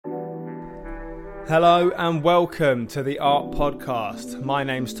Hello and welcome to the Art Podcast. My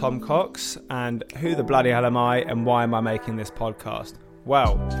name's Tom Cox, and who the bloody hell am I and why am I making this podcast?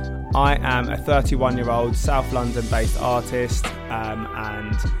 Well, I am a 31-year-old South London-based artist,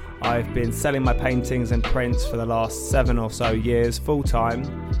 and I've been selling my paintings and prints for the last 7 or so years full-time.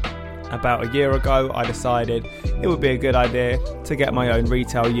 About a year ago, I decided it would be a good idea to get my own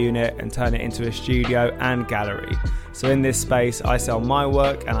retail unit and turn it into a studio and gallery. So in this space, I sell my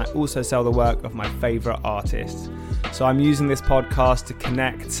work and I also sell the work of my favourite artists. So I'm using this podcast to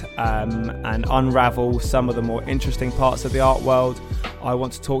connect and unravel some of the more interesting parts of the art world. I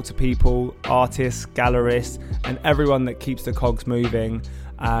want to talk to people, artists, gallerists, and everyone that keeps the cogs moving.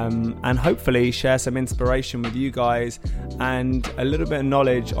 And hopefully share some inspiration with you guys and a little bit of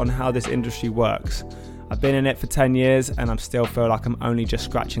knowledge on how this industry works. I've been in it for 10 years and I still feel like I'm only just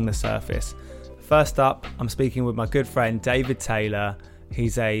scratching the surface. First up, I'm speaking with my good friend David Taylor.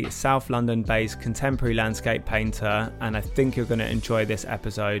 He's a South London-based contemporary landscape painter, and I think you're going to enjoy this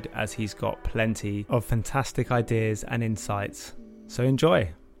episode as he's got plenty of fantastic ideas and insights. So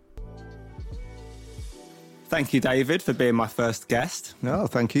enjoy. Thank you, David, for being my first guest. Oh,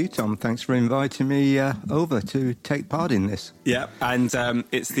 thank you, Tom. Thanks for inviting me over to take part in this. Yeah, and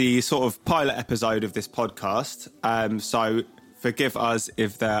it's the sort of pilot episode of this podcast. So forgive us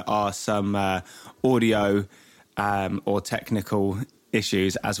if there are some audio or technical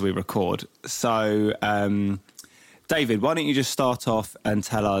issues as we record. So, David, why don't you just start off and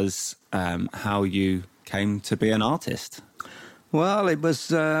tell us how you came to be an artist? Well, it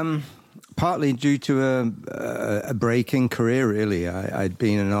was partly due to a break in career, really. I'd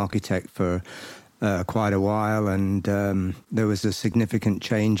been an architect for quite a while, and there was a significant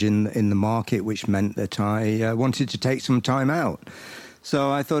change in the market, which meant that I wanted to take some time out.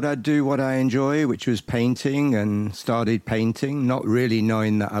 So I thought I'd do what I enjoy, which was painting, and started painting, not really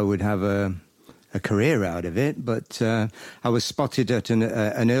knowing that I would have a career out of it. But I was spotted at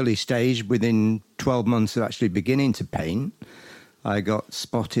an early stage. Within 12 months of actually beginning to paint, I got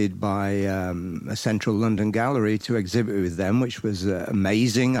spotted by a central London gallery to exhibit with them, which was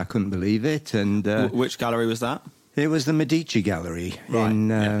amazing. I couldn't believe it. And which gallery was that? It was the Medici Gallery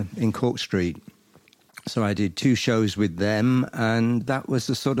in Cork Street. So I did 2 shows with them, and that was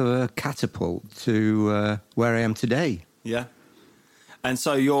a sort of a catapult to where I am today. Yeah. And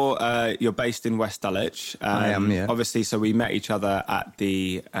so you're based in West Dulwich. I am, yeah. Obviously, so we met each other at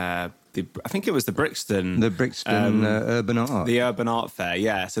the I think it was the Brixton. The Brixton Urban Art. The Urban Art Fair,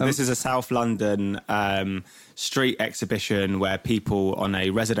 yeah. So this is a South London street exhibition where people on a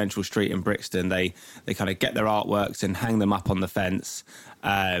residential street in Brixton, they kind of get their artworks and hang them up on the fence.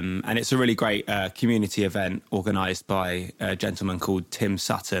 And it's a really great community event organised by a gentleman called Tim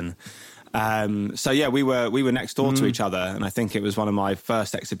Sutton. So yeah, we were next door to each other, and I think it was one of my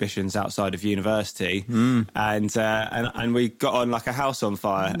first exhibitions outside of university, and we got on like a house on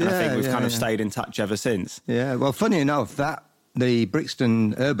fire, and I think we've kind of stayed in touch ever since. Yeah, well, funny enough, that the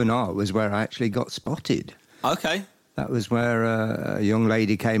Brixton Urban Art was where I actually got spotted. Okay. That was where a young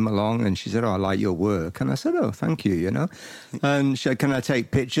lady came along and she said, "Oh, I like your work." And I said, "Oh, thank you, And she said, "Can I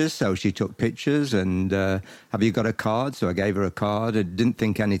take pictures?" So she took pictures and, "Have you got a card?" So I gave her a card. I didn't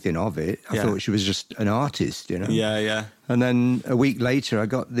think anything of it. I thought she was just an artist, Yeah, yeah. And then a week later, I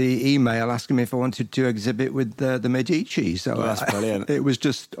got the email asking me if I wanted to exhibit with the Medici. So that's brilliant. It was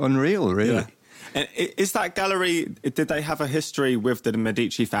just unreal, really. Yeah. And is that gallery, did they have a history with the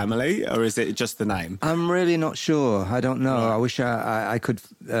Medici family, or is it just the name? I'm really not sure. I don't know. I wish I could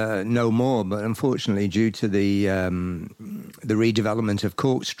know more, but unfortunately, due to the redevelopment of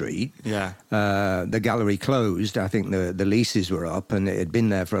Cork Street, the gallery closed. I think the leases were up, and it had been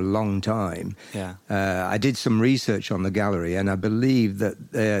there for a long time. Yeah. I did some research on the gallery, and I believe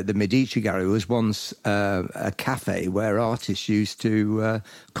that the Medici Gallery was once a cafe where artists used to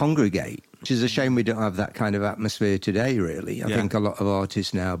congregate. Which is a shame we don't have that kind of atmosphere today, really. I think a lot of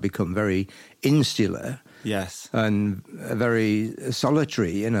artists now become very insular. Yes. And very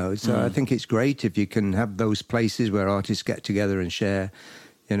solitary, So I think it's great if you can have those places where artists get together and share,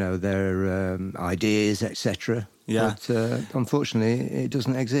 their ideas, etc. Yeah. But unfortunately, it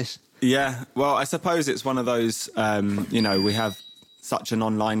doesn't exist. Yeah. Well, I suppose it's one of those, we have such an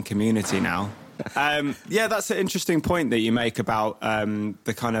online community now. That's an interesting point that you make about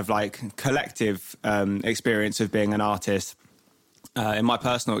the kind of like collective experience of being an artist. In my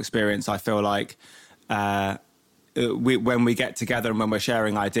personal experience, I feel like when we get together and when we're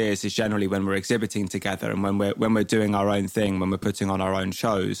sharing ideas is generally when we're exhibiting together and when we're doing our own thing, when we're putting on our own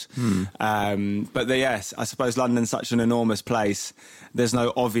shows. But yes, I suppose London's such an enormous place. There's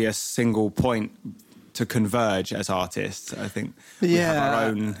no obvious single point to converge as artists. I think we have our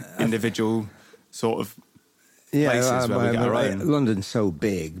own individual sort of places where we get our own. London's so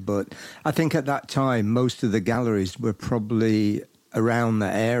big, but I think at that time most of the galleries were probably around the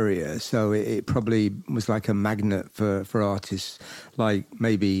area, so it probably was like a magnet for artists, like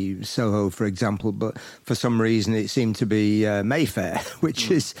maybe Soho, for example. But for some reason, it seemed to be Mayfair, which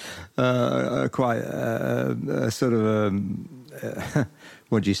is quite sort of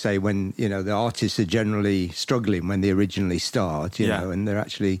what do you say, when the artists are generally struggling when they originally start, you know, and they're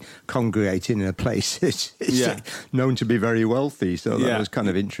actually congregating in a place it's known to be very wealthy. So that was kind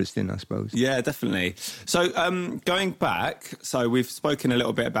of interesting, I suppose. Yeah, definitely. So going back, so we've spoken a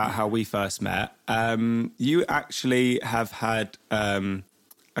little bit about how we first met. You actually have had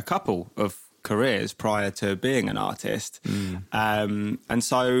a couple of careers prior to being an artist. And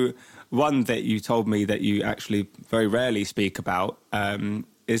so one that you told me that you actually very rarely speak about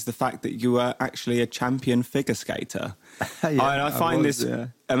is the fact that you were actually a champion figure skater. I find this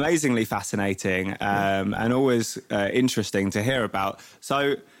amazingly fascinating and always interesting to hear about.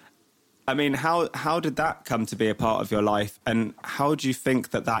 So, I mean, how did that come to be a part of your life, and how do you think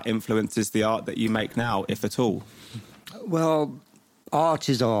that influences the art that you make now, if at all? Well, art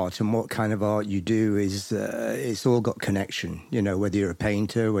is art, and what kind of art you do is it's all got connection. Whether you're a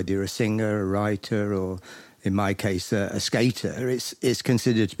painter, whether you're a singer, a writer, or in my case a skater, it's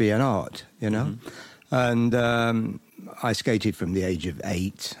considered to be an art. And I skated from the age of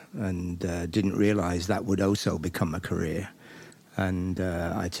 8 and didn't realise that would also become a career. And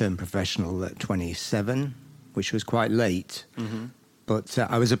I turned professional at 27, which was quite late. But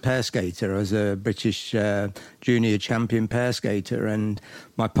I was a pair skater. I was a British junior champion pair skater, and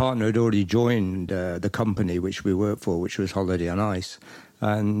my partner had already joined the company which we worked for, which was Holiday on Ice.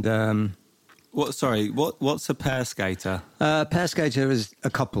 And what's a pair skater? Pair skater is a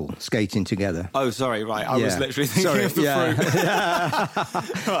couple skating together. Oh, sorry, right. I was literally thinking of the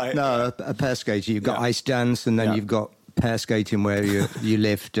fruit. Right. No, a pair skater. You've got ice dance, and then you've got pair skating where you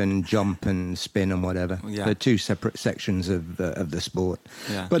lift and jump and spin and whatever. They're two separate sections of the sport.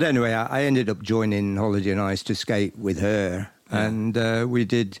 But anyway, I ended up joining Holiday on Ice to skate with her, and we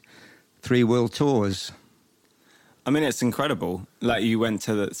did 3 world tours. I mean, it's incredible. Like, you went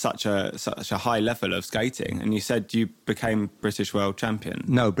to such a high level of skating, and you said you became British world champion.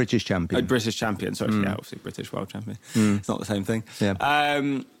 No, British champion. Oh, British champion. Sorry, obviously British world champion. It's not the same thing.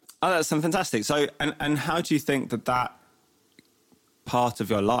 That's fantastic. So, and how do you think that part of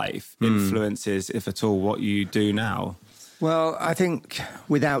your life influences, if at all, what you do now? Well, I think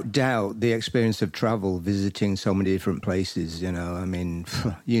without doubt the experience of travel, visiting so many different places, I mean,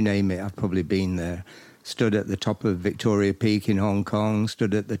 you name it, I've probably been there. Stood at the top of Victoria Peak in Hong Kong,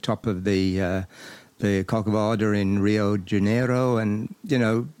 stood at the top of the Corcovado in Rio de Janeiro, and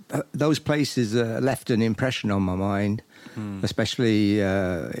those places left an impression on my mind, especially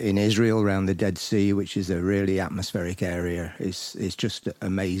in Israel around the Dead Sea, which is a really atmospheric area. It's just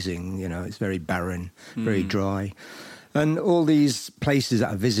amazing. It's very barren, very dry. And all these places that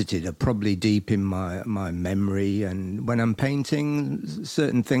I visited are probably deep in my memory. And when I'm painting,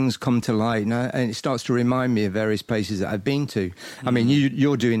 certain things come to light, and it starts to remind me of various places that I've been to. I mean,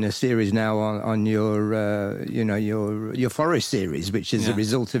 you're doing a series now on your, your forest series, which is a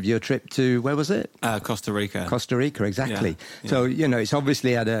result of your trip to, where was it? Costa Rica. Costa Rica, exactly. Yeah. So, it's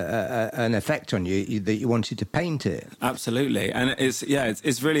obviously had an effect on you that you wanted to paint it. Absolutely. And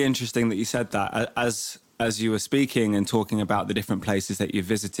it's really interesting that you said that. As you were speaking and talking about the different places that you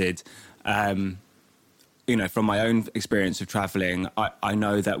visited, from my own experience of traveling, I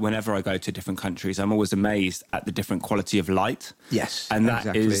know that whenever I go to different countries, I'm always amazed at the different quality of light. Yes, and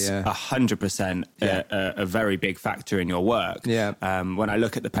that is 100% a very big factor in your work. Yeah. When I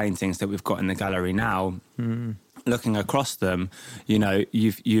look at the paintings that we've got in the gallery now, looking across them,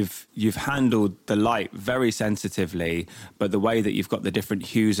 you've handled the light very sensitively, but the way that you've got the different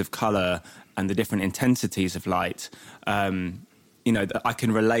hues of colour and the different intensities of light, that I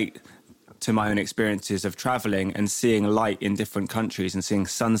can relate to my own experiences of travelling and seeing light in different countries and seeing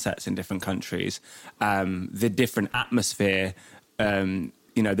sunsets in different countries, the different atmosphere, the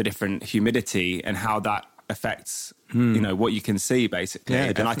different humidity, and how that affects, what you can see, basically.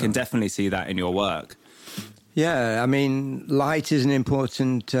 Yeah, and I can definitely see that in your work. Yeah, I mean, light is an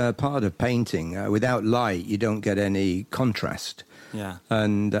important part of painting. Without light, you don't get any contrast. Yeah.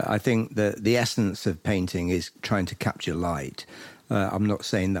 And I think that the essence of painting is trying to capture light. I'm not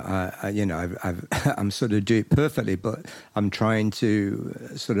saying that I'm sort of do it perfectly, but I'm trying to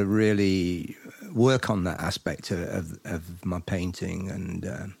sort of really work on that aspect of my painting.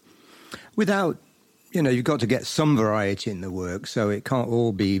 And without, you've got to get some variety in the work, so it can't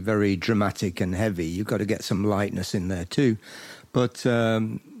all be very dramatic and heavy. You've got to get some lightness in there too. But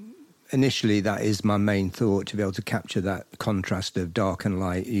initially, that is my main thought, to be able to capture that contrast of dark and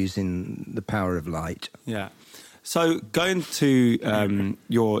light using the power of light. Yeah. So going to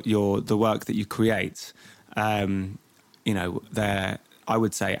the work that you create, they're, I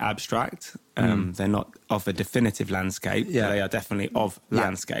would say, abstract. They're not of a definitive landscape. Yeah. They are definitely of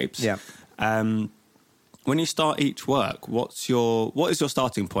landscapes. Yeah. When you start each work, what is your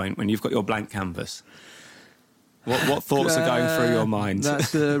starting point when you've got your blank canvas? What thoughts are going through your mind?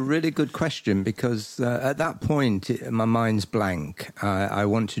 That's a really good question, because at that point, my mind's blank. I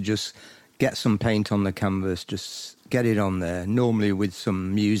want to just get some paint on the canvas, just get it on there, normally with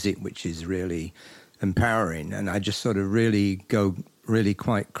some music, which is really empowering. And I just sort of really go really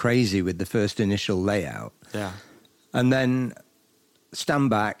quite crazy with the first initial layout. Yeah. And then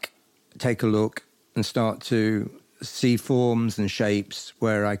stand back, take a look, and start to see forms and shapes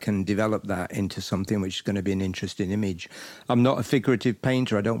where I can develop that into something which is going to be an interesting image. I'm not a figurative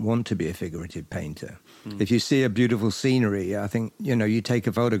painter. I don't want to be a figurative painter. If you see a beautiful scenery, I think, you take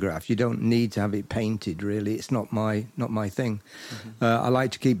a photograph. You don't need to have it painted, really. It's not my thing. I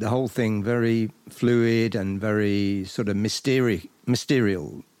like to keep the whole thing very fluid and very sort of mysterial.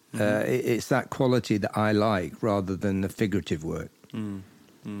 It's that quality that I like, rather than the figurative work.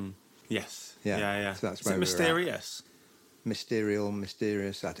 Yes. Yeah. Yeah. So that's Is it mysterious?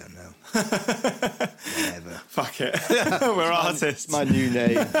 Mysterious, I don't know. Whatever. Fuck it. We're artists. My new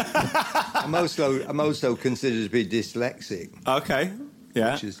name. I'm also considered to be dyslexic. Okay.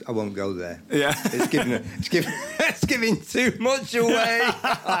 Yeah. Which is, I won't go there. Yeah. It's giving too much away.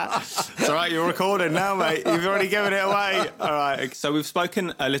 It's all right, you're recording now, mate. You've already given it away. All right. So we've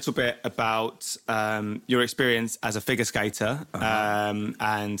spoken a little bit about your experience as a figure skater,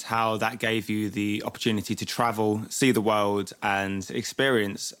 and how that gave you the opportunity to travel, see the world, and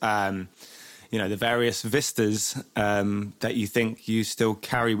experience the various vistas that you think you still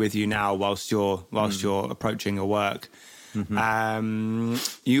carry with you now whilst you're approaching your work.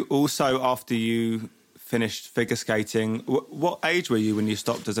 You also, after you finished figure skating, what age were you when you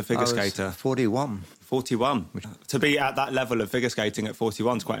stopped as a figure skater? 41. 41. To be at that level of figure skating at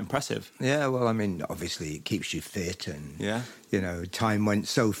 41 is quite impressive. Yeah, well, I mean, obviously it keeps you fit, and time went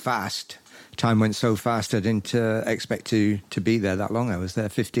so fast. I didn't expect to be there that long. I was there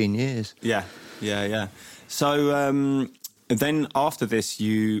 15 years. Yeah. So then after this,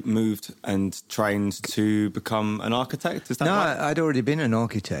 you moved and trained to become an architect, is that right? No, I'd already been an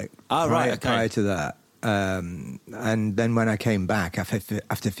architect prior to that. And then when I came back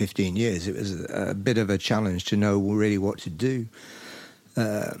after 15 years, it was a bit of a challenge to know really what to do.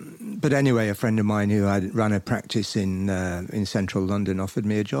 But anyway, a friend of mine who had run a practice in central London offered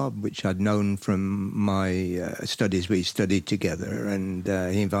me a job, which I'd known from my studies. We studied together, and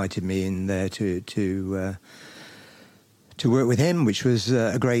he invited me in there to work with him, which was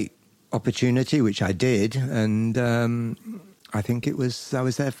a great opportunity, which I did. And I think I was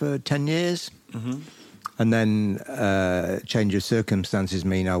there for 10 years. And then change of circumstances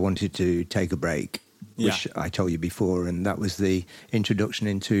mean I wanted to take a break, which I told you before, and that was the introduction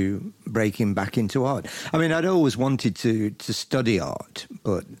into breaking back into art. I mean, I'd always wanted to study art,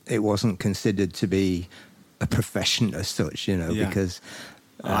 but it wasn't considered to be a profession as such, because...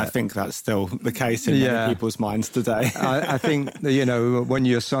 I think that's still the case in many people's minds today. I think, when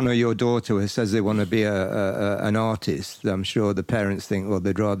your son or your daughter says they want to be an artist, I'm sure the parents think, well,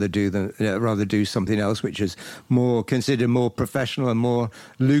 they'd rather do something else, which is considered more professional and more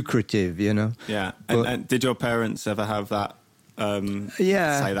lucrative, Yeah. And did your parents ever have that?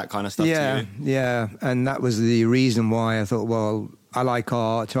 Say that kind of stuff to you? Yeah. And that was the reason why I thought, well, I like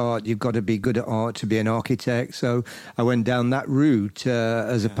art. You've got to be good at art to be an architect. So I went down that route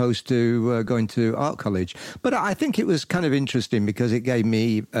as opposed to going to art college. But I think it was kind of interesting because it gave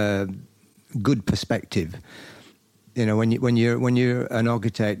me good perspective. When you're an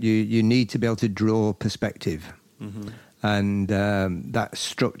architect, you need to be able to draw perspective. And that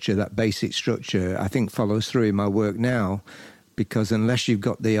structure, that basic structure, I think follows through in my work now. Because unless you've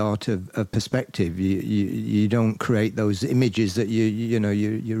got the art of perspective, you don't create those images that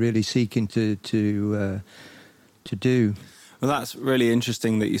you're really seeking to do. Well, that's really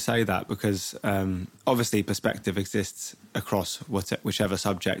interesting that you say that, because obviously perspective exists across whichever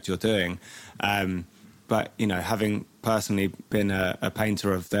subject you're doing. But, having personally been a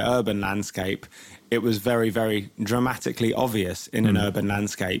painter of the urban landscape, it was very, very dramatically obvious in an urban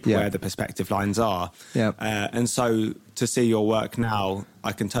landscape where the perspective lines are. Yeah. And so to see your work now,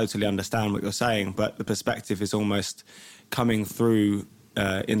 I can totally understand what you're saying, but the perspective is almost coming through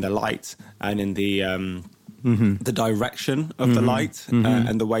in the light and in the the direction of the light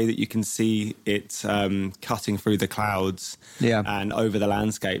and the way that you can see it cutting through the clouds and over the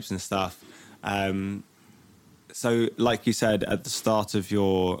landscapes and stuff. So like you said at the start of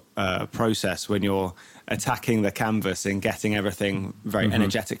your process, when you're attacking the canvas and getting everything very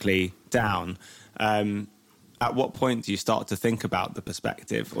energetically down, at what point do you start to think about the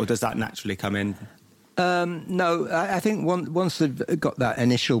perspective, or does that naturally come in? No, I think once they've got that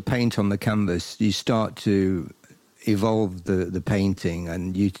initial paint on the canvas, you start to evolve the painting,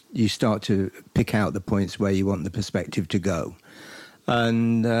 and you start to pick out the points where you want the perspective to go.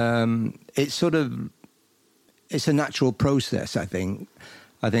 And it's a natural process, I think.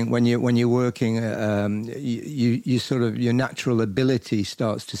 I think when you're working, you sort of, your natural ability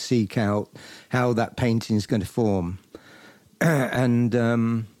starts to seek out how that painting is going to form, and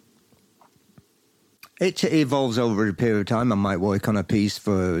it evolves over a period of time. I might work on a piece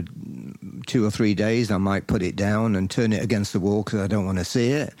for 2 or 3 days. I might put it down and turn it against the wall because I don't want to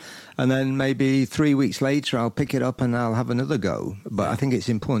see it, and then maybe 3 weeks later I'll pick it up and I'll have another go. But I think it's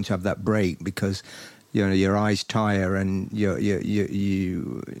important to have that break, because your eyes tire, and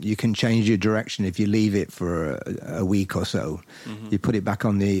you can change your direction if you leave it for a week or so. You put it back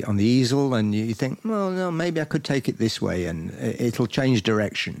on the easel, and you think, well, no, maybe I could take it this way, and it'll change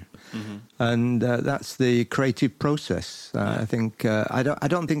direction. And that's the creative process. I think I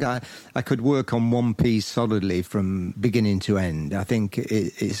don't think I could work on one piece solidly from beginning to end. I think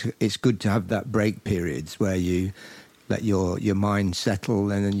it's good to have that break periods where you let your mind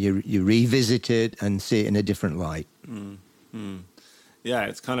settle, and then you revisit it and see it in a different light. Yeah,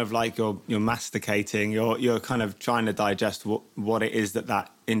 it's kind of like you're masticating. You're kind of trying to digest what it is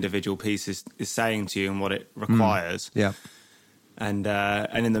that individual piece is saying to you and what it requires. Yeah. And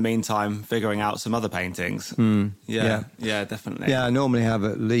in the meantime, figuring out some other paintings. Yeah, definitely. Yeah, I normally have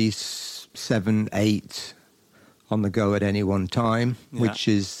at least 7, 8 on the go at any one time, which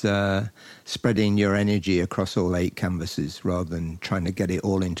is spreading your energy across all 8 canvases rather than trying to get it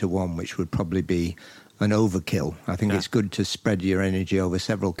all into one, which would probably be an overkill. I think it's good to spread your energy over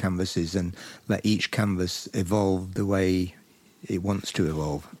several canvases and let each canvas evolve the way it wants to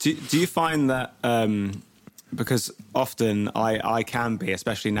evolve. Do you find that... because often I can be,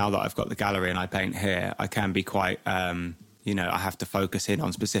 especially now that I've got the gallery and I paint here, I can be quite, I have to focus in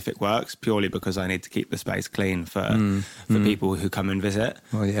on specific works purely because I need to keep the space clean for people who come and visit.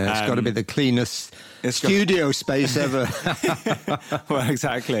 Well, yeah, it's got to be the cleanest studio space ever. Well,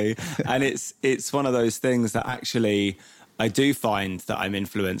 exactly. And it's one of those things that actually... I do find that I'm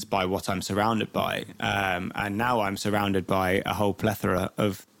influenced by what I'm surrounded by. And now I'm surrounded by a whole plethora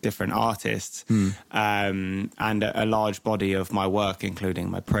of different artists and a large body of my work, including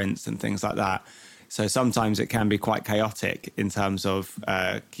my prints and things like that. So sometimes it can be quite chaotic in terms of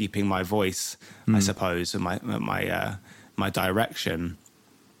keeping my voice, I suppose, and my direction.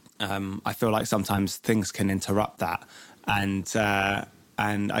 I feel like sometimes things can interrupt that. And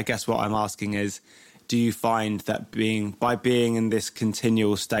I guess what I'm asking is, do you find that by being in this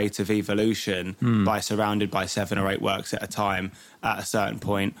continual state of evolution, by surrounded by 7 or 8 works at a time, at a certain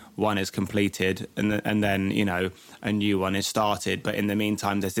point, one is completed and then, a new one is started. But in the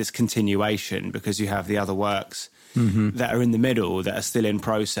meantime, there's this continuation because you have the other works that are in the middle that are still in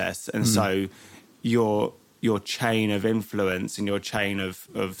process. And so your chain of influence and your chain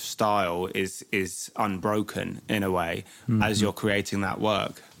of style is unbroken in a way as you're creating that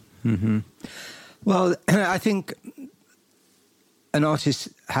work. Well, I think an artist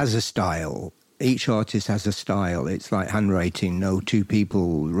has a style. Each artist has a style. It's like handwriting. No 2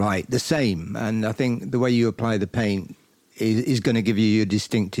 people write the same. And I think the way you apply the paint is going to give you your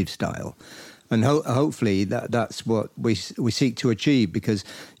distinctive style. And hopefully that's what we seek to achieve, because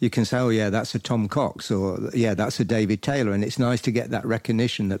you can say, oh, yeah, that's a Tom Cox, or, yeah, that's a David Taylor. And it's nice to get that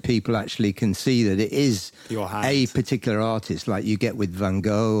recognition that people actually can see that it is a particular artist, like you get with Van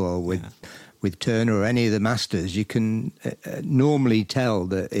Gogh or with Turner or any of the masters. You can normally tell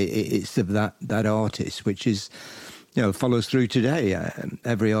that it's of that artist, which is, follows through today.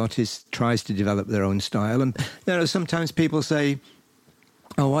 Every artist tries to develop their own style. And, sometimes people say,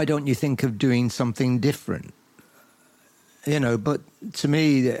 oh, why don't you think of doing something different? But to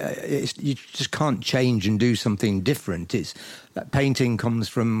me, you just can't change and do something different. It's that painting comes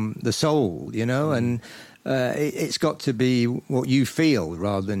from the soul, and it's got to be what you feel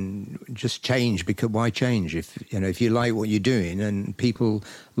rather than just change. Because why change if you like what you're doing and people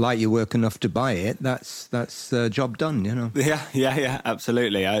like your work enough to buy it? That's job done. Yeah,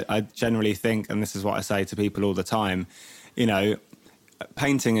 absolutely. I generally think, and this is what I say to people all the time,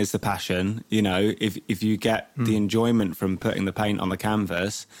 painting is the passion. If you get the enjoyment from putting the paint on the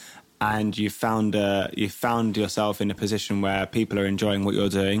canvas and you found yourself in a position where people are enjoying what you're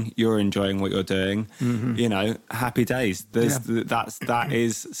doing, you're enjoying what you're doing, you know, happy days. That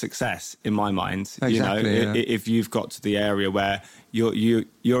is success in my mind. Exactly, you know, if you've got to the area where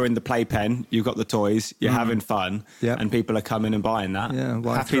you're in the playpen, you've got the toys, you're having fun, and people are coming and buying that. Yeah,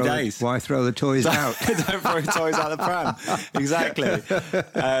 happy days. Why throw the toys out? Don't throw toys out the pram. Exactly.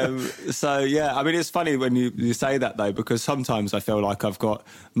 So yeah, I mean, it's funny when you say that though, because sometimes I feel like I've got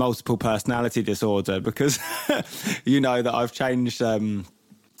multiple personality disorder because you know that I've changed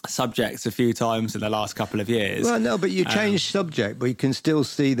subjects a few times in the last couple of years. Well, no, but you change subject, but you can still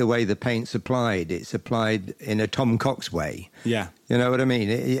see the way the paint's applied. It's applied in a Tom Cox way. Yeah. You know what I mean?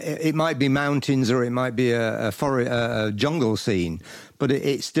 It might be mountains or it might be a jungle scene, but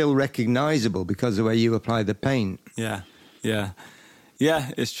it's still recognisable because of the way you apply the paint. Yeah, yeah.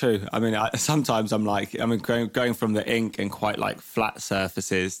 Yeah, it's true. I mean, sometimes I'm like, going from the ink and quite like flat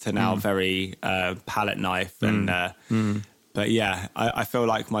surfaces to now very palette knife But yeah, I feel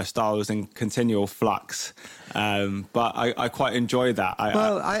like my style is in continual flux. But I quite enjoy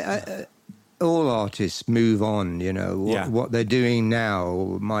that. All artists move on, you know. What they're doing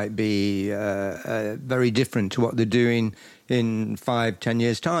now might be very different to what they're doing in 5-10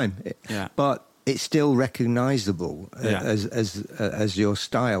 years' time. Yeah. But it's still recognisable as your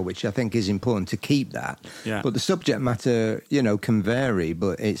style, which I think is important to keep that. Yeah. But the subject matter, you know, can vary.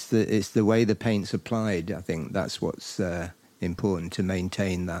 But it's the way the paint's applied. I think that's what's important to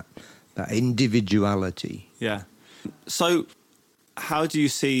maintain that individuality. Yeah. So, how do you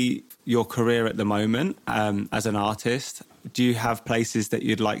see your career at the moment as an artist? Do you have places that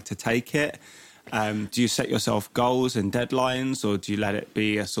you'd like to take it? Do you set yourself goals and deadlines, or do you let it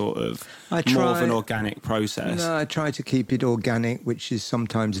be a sort of more of an organic process? No, I try to keep it organic, which is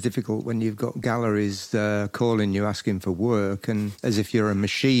sometimes difficult when you've got galleries calling you, asking for work, and as if you're a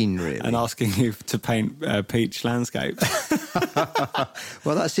machine, really. And asking you to paint peach landscapes.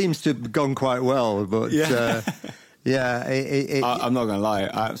 Well, that seems to have gone quite well, but... I'm not going to lie,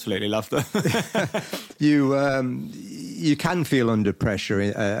 I absolutely love them. You can feel under pressure,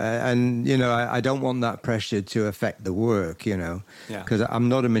 and you know I don't want that pressure to affect the work, you know, because I'm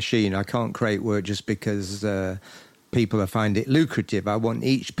not a machine. I can't create work just because people find it lucrative. I want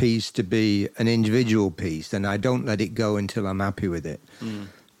each piece to be an individual piece, and I don't let it go until I'm happy with it.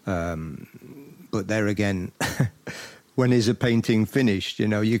 But there again, when is a painting finished? You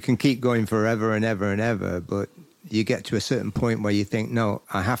know, you can keep going forever and ever and ever, but you get to a certain point where you think, no,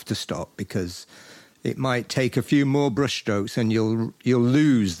 I have to stop, because it might take a few more brushstrokes and you'll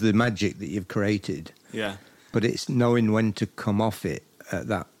lose the magic that you've created. Yeah. But it's knowing when to come off it.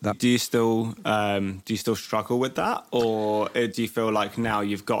 That. Do you still struggle with that, or do you feel like now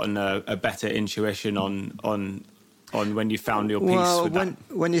you've gotten a better intuition on when you found your piece? Well, with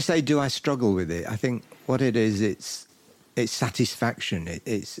when you say do I struggle with it, I think what it is, it's satisfaction.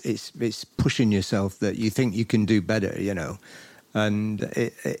 It's pushing yourself that you think you can do better, you know, and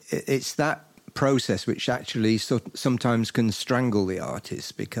it's that process which actually sometimes can strangle the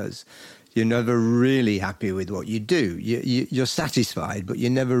artist, because you're never really happy with what you do. You're satisfied, but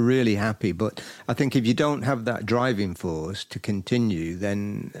you're never really happy. But I think if you don't have that driving force to continue,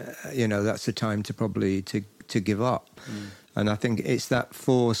 then you know that's the time to probably to give up. And I think it's that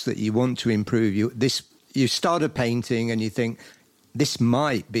force that you want to improve. You start a painting and you think, this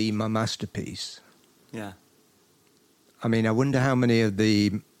might be my masterpiece. Yeah. I mean, I wonder how many of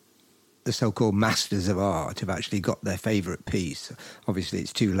the so-called masters of art have actually got their favourite piece. Obviously,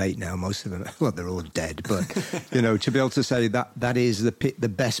 it's too late now. Most of them, well, they're all dead. But, you know, to be able to say that is the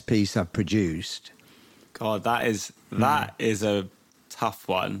best piece I've produced. God, that is a tough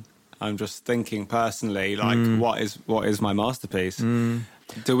one. I'm just thinking personally, like, what is my masterpiece?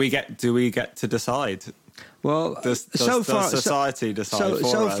 Do we get to decide? Well, does society decide for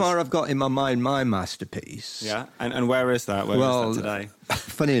us? So far, I've got in my mind my masterpiece. Yeah, and where is that? Where is that today?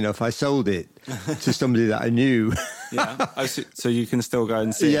 Funny enough, I sold it to somebody that I knew. Yeah, so you can still go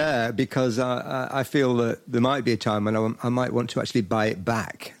and see it? Yeah, because I feel that there might be a time when I might want to actually buy it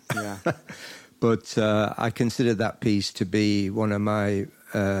back. Yeah. But I consider that piece to be one of my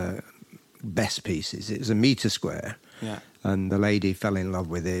best pieces. It was 1 metre square. Yeah. And the lady fell in love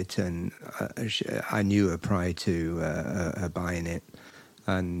with it, and I knew her prior to her buying it.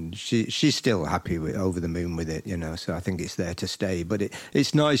 And she's still happy over the moon with it, you know, so I think it's there to stay. But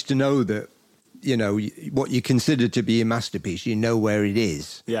it's nice to know that, you know, what you consider to be a masterpiece, you know where it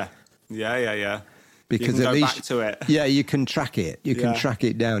is. Yeah. Because you can at go least, back to it. Yeah, you can track it. You can track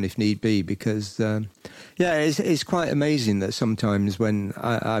it down if need be, because, it's quite amazing that sometimes when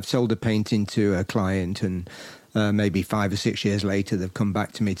I've sold a painting to a client and maybe 5 or 6 years later, they've come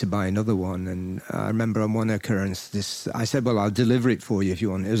back to me to buy another one. And I remember on one occurrence, I said, well, I'll deliver it for you if you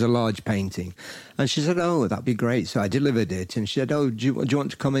want. It was a large painting. And she said, oh, that'd be great. So I delivered it. And she said, oh, do you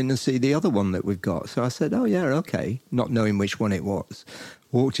want to come in and see the other one that we've got? So I said, oh, yeah, okay, not knowing which one it was.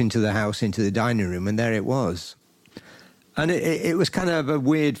 Walked into the house, into the dining room, and there it was. And it was kind of a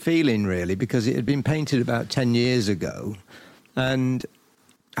weird feeling, really, because it had been painted about 10 years ago. And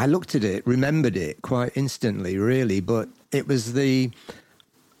I looked at it, remembered it quite instantly, really. But it was the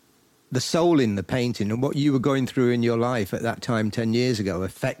soul in the painting, and what you were going through in your life at that time 10 years ago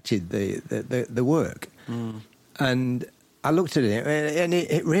affected the work. And I looked at it, and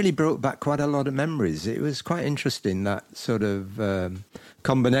it really brought back quite a lot of memories. It was quite interesting, that sort of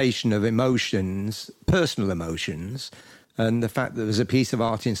combination of emotions, personal emotions, and the fact that there was a piece of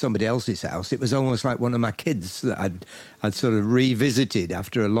art in somebody else's house. It was almost like one of my kids that I'd sort of revisited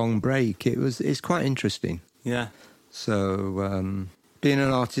after a long break. It's quite interesting. Yeah. So being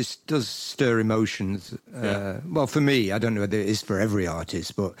an artist does stir emotions. Well, for me, I don't know whether it is for every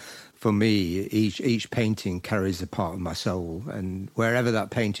artist, but for me, each painting carries a part of my soul, and wherever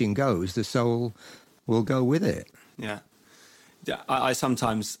that painting goes, the soul will go with it. Yeah. I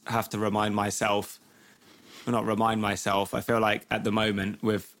sometimes have to remind myself, well, not remind myself, I feel like at the moment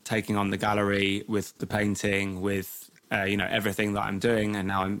with taking on the gallery, with the painting, with everything that I'm doing, and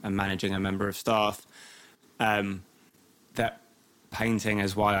now I'm managing a member of staff, that painting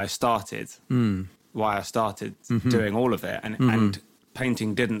is why I started doing all of it. And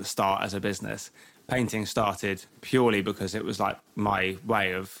painting didn't start as a business. Painting started purely because it was like my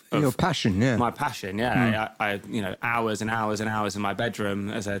way of your passion, yeah. My passion, yeah. I hours and hours and hours in my bedroom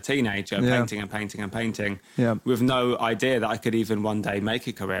as a teenager, painting and painting and painting, with no idea that I could even one day make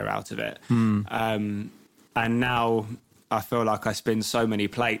a career out of it. And now I feel like I spin so many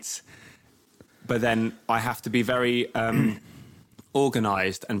plates, but then I have to be very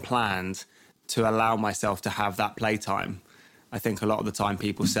organised and planned to allow myself to have that playtime. I think a lot of the time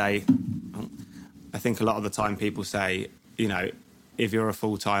people say, if you're a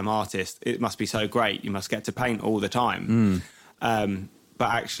full-time artist, it must be so great. You must get to paint all the time. But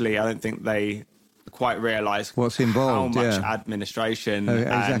actually, I don't think they quite realise what's involved, how much administration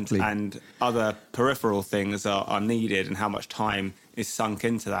and other peripheral things are needed, and how much time is sunk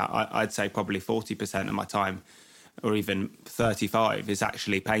into that. I'd say probably 40% of my time, or even 35%, is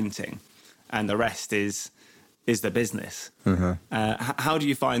actually painting, and the rest is the business. How do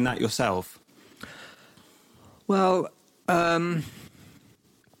you find that yourself? Well, I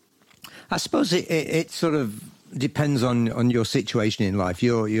suppose it sort of depends on your situation in life.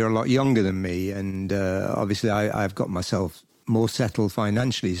 You're a lot younger than me, and obviously I've got myself more settled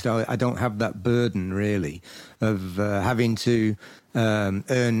financially, so I don't have that burden really of having to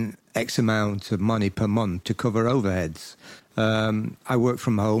earn X amount of money per month to cover overheads. I work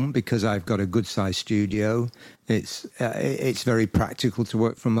from home because I've got a good-sized studio. It's very practical to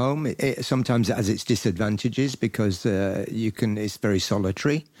work from home. Sometimes it has its disadvantages because it's very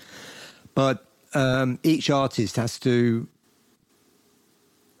solitary. But each artist has to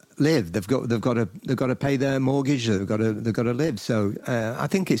live. They've got to pay their mortgage. They've got to live. So I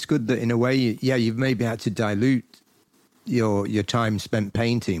think it's good that in a way, you've maybe had to dilute your time spent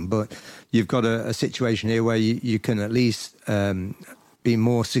painting, but you've got a situation here where you can at least be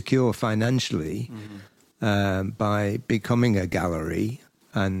more secure financially by becoming a gallery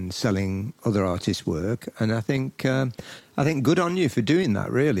and selling other artists' work. And I think good on you for doing that,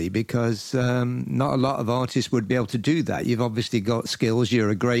 really, because not a lot of artists would be able to do that. You've obviously got skills.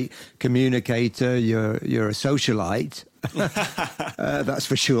 You're a great communicator. You're a socialite. That's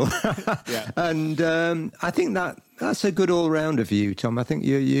for sure. And I think that's a good all-rounder for you, Tom. I think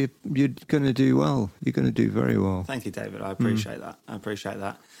you're going to do well. You're going to do very well. Thank you, David. I appreciate that.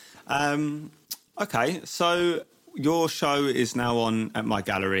 Okay, so your show is now on at my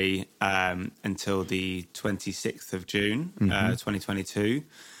gallery until the 26th of June, 2022,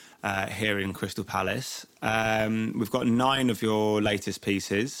 here in Crystal Palace. We've got 9 of your latest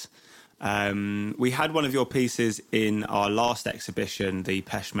pieces. We had one of your pieces in our last exhibition, the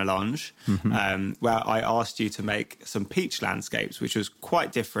Pêche Mélange, where I asked you to make some peach landscapes, which was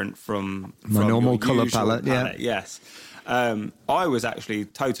quite different from my normal colour palette. Yeah. Yes. I was actually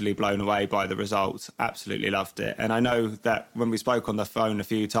totally blown away by the result. Absolutely loved it. And I know that when we spoke on the phone a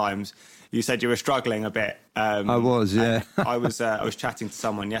few times, you said you were struggling a bit. I was, yeah. I was chatting to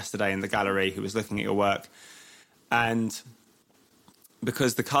someone yesterday in the gallery who was looking at your work, and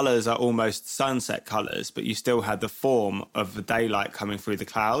because the colours are almost sunset colours, but you still had the form of the daylight coming through the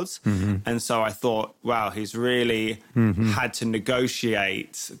clouds. And so I thought, wow, he's really had to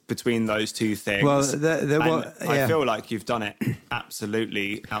negotiate between those two things. Well, I feel like you've done it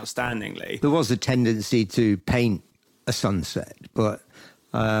absolutely outstandingly. There was a tendency to paint a sunset, but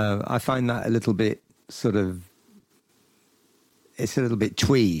I find that a little bit it's a little bit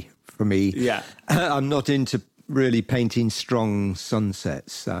twee for me. Yeah. I'm not into really painting strong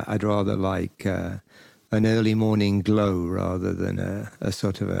sunsets. I'd rather like an early morning glow rather than a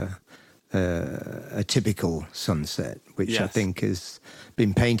sort of a typical sunset, which I think has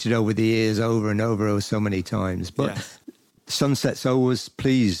been painted over the years over and over so many times. But sunsets always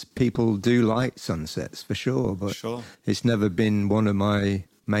please. People do like sunsets for sure, but it's never been one of my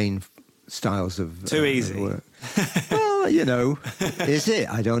main styles of too easy. Of work. Well, is it?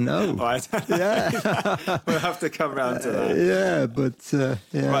 I don't know. We'll have to come round to that.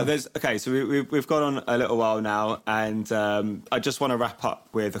 Right, so we've gone on a little while now, and I just want to wrap up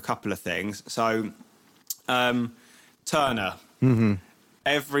with a couple of things. So, Turner,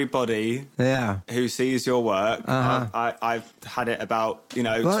 everybody who sees your work, I've had it about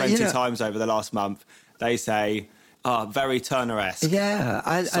 20 times over the last month. They say, very Turner-esque.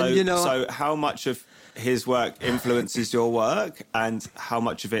 Yeah, so how much of his work influences your work, and how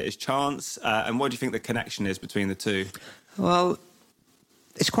much of it is chance, and what do you think the connection is between the two? Well,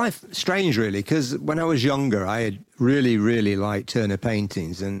 it's quite strange, really, because when I was younger, I had really, really liked Turner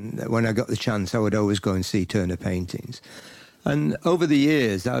paintings, and when I got the chance, I would always go and see Turner paintings. And over the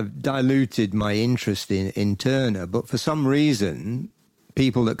years, I've diluted my interest in Turner, but for some reason,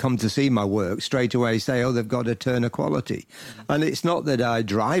 people that come to see my work straight away say, they've got a Turner quality. And it's not that I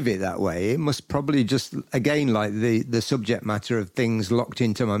drive it that way. It must probably just, again, like the subject matter of things locked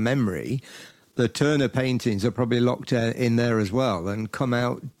into my memory, the Turner paintings are probably locked in there as well and come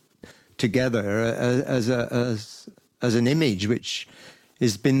out together as an image, which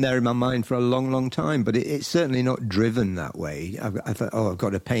has been there in my mind for a long, long time. But it's certainly not driven that way. I thought, I've got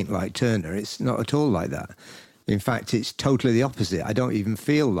to paint like Turner. It's not at all like that. In fact, it's totally the opposite. I don't even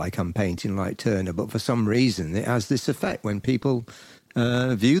feel like I'm painting like Turner, but for some reason it has this effect when people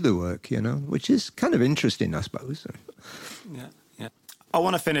view the work, which is kind of interesting, I suppose. Yeah. I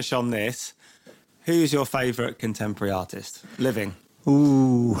want to finish on this. Who's your favourite contemporary artist living?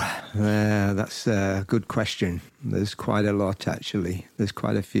 Ooh, that's a good question. There's quite a lot, actually. There's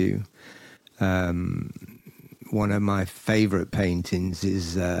quite a few. One of my favourite paintings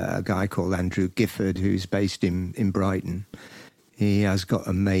is a guy called Andrew Gifford, who's based in Brighton. He has got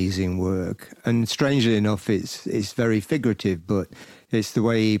amazing work. And strangely enough, it's very figurative, but it's the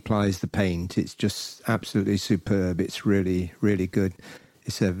way he applies the paint. It's just absolutely superb. It's really, really good.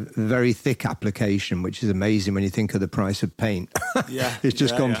 It's a very thick application, which is amazing when you think of the price of paint. It's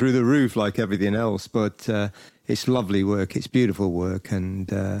just gone through the roof like everything else. But it's lovely work. It's beautiful work.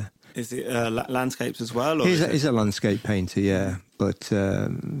 And is it landscapes as well? Or he's a landscape painter, but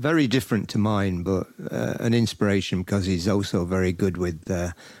very different to mine, but an inspiration because he's also very good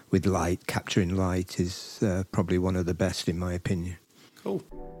with light. Capturing light is probably one of the best, in my opinion. Cool.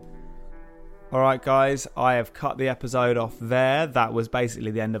 All right, guys, I have cut the episode off there. That was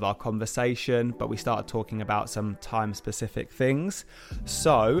basically the end of our conversation, but we started talking about some time-specific things.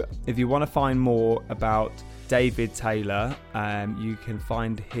 So if you want to find more about David Taylor, you can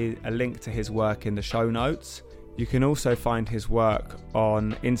find a link to his work in the show notes. You can also find his work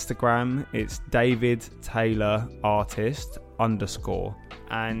on Instagram. It's David Taylor Artist _.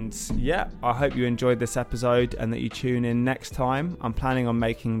 And I hope you enjoyed this episode and that you tune in next time. I'm planning on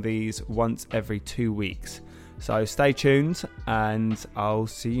making these once every 2 weeks. So stay tuned and I'll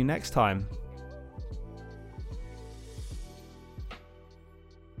see you next time.